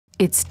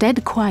It's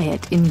dead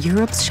quiet in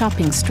Europe's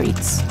shopping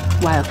streets,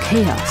 while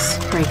chaos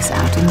breaks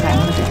out in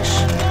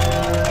Bangladesh.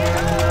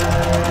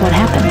 What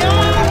happened?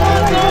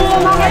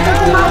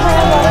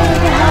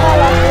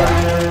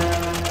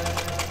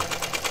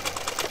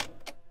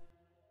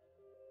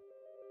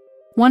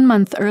 1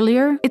 month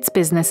earlier, it's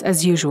business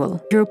as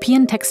usual.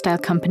 European textile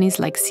companies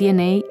like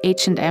C&A,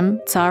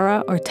 H&M,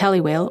 Zara or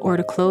Tallywale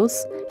order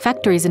clothes,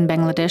 factories in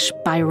Bangladesh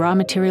buy raw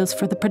materials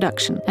for the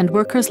production, and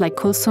workers like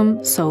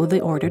Kulsum sew the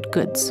ordered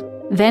goods.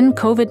 Then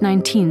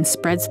Covid-19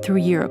 spreads through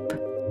Europe.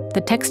 The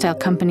textile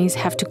companies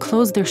have to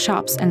close their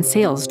shops and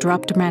sales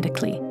drop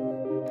dramatically.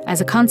 As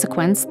a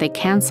consequence, they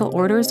cancel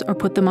orders or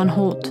put them on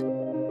hold.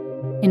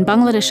 In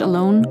Bangladesh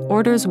alone,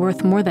 orders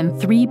worth more than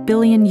 $3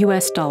 billion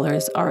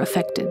are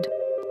affected.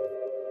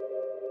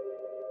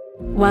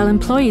 While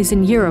employees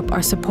in Europe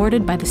are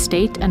supported by the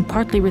state and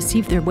partly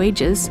receive their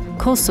wages,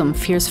 Kulsum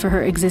fears for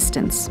her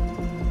existence.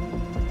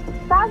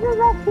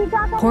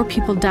 Poor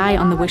people die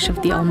on the wish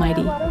of the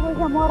Almighty.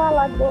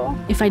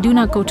 If I do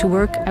not go to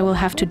work, I will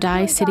have to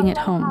die sitting at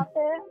home.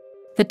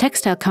 The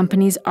textile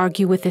companies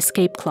argue with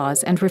escape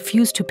clause and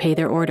refuse to pay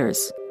their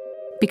orders.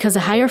 Because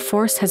a higher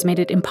force has made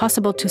it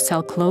impossible to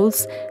sell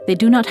clothes, they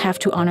do not have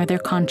to honor their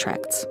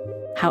contracts.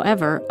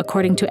 However,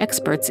 according to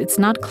experts, it's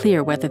not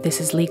clear whether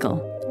this is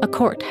legal. A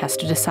court has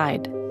to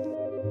decide.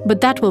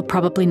 But that will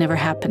probably never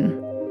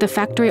happen. The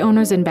factory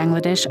owners in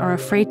Bangladesh are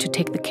afraid to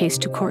take the case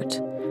to court.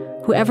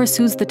 Whoever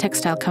sues the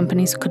textile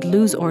companies could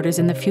lose orders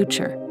in the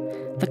future.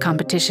 The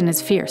competition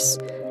is fierce,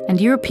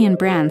 and European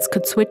brands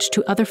could switch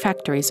to other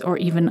factories or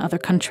even other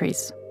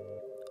countries.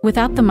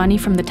 Without the money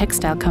from the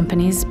textile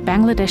companies,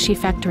 Bangladeshi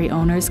factory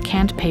owners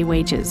can't pay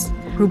wages.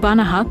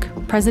 Rubana Haq,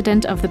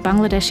 president of the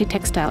Bangladeshi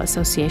Textile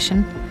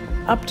Association,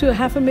 up to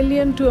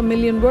 500,000 to 1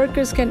 million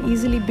workers can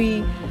easily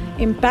be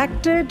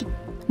impacted.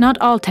 Not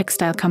all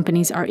textile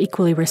companies are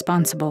equally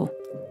responsible.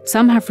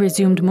 Some have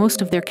resumed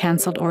most of their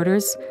cancelled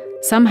orders,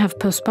 some have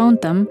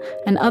postponed them,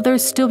 and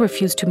others still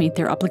refuse to meet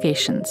their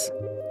obligations.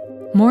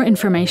 More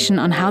information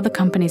on how the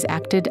companies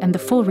acted and the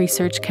full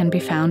research can be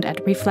found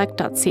at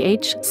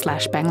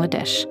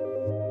reflekt.ch/Bangladesh.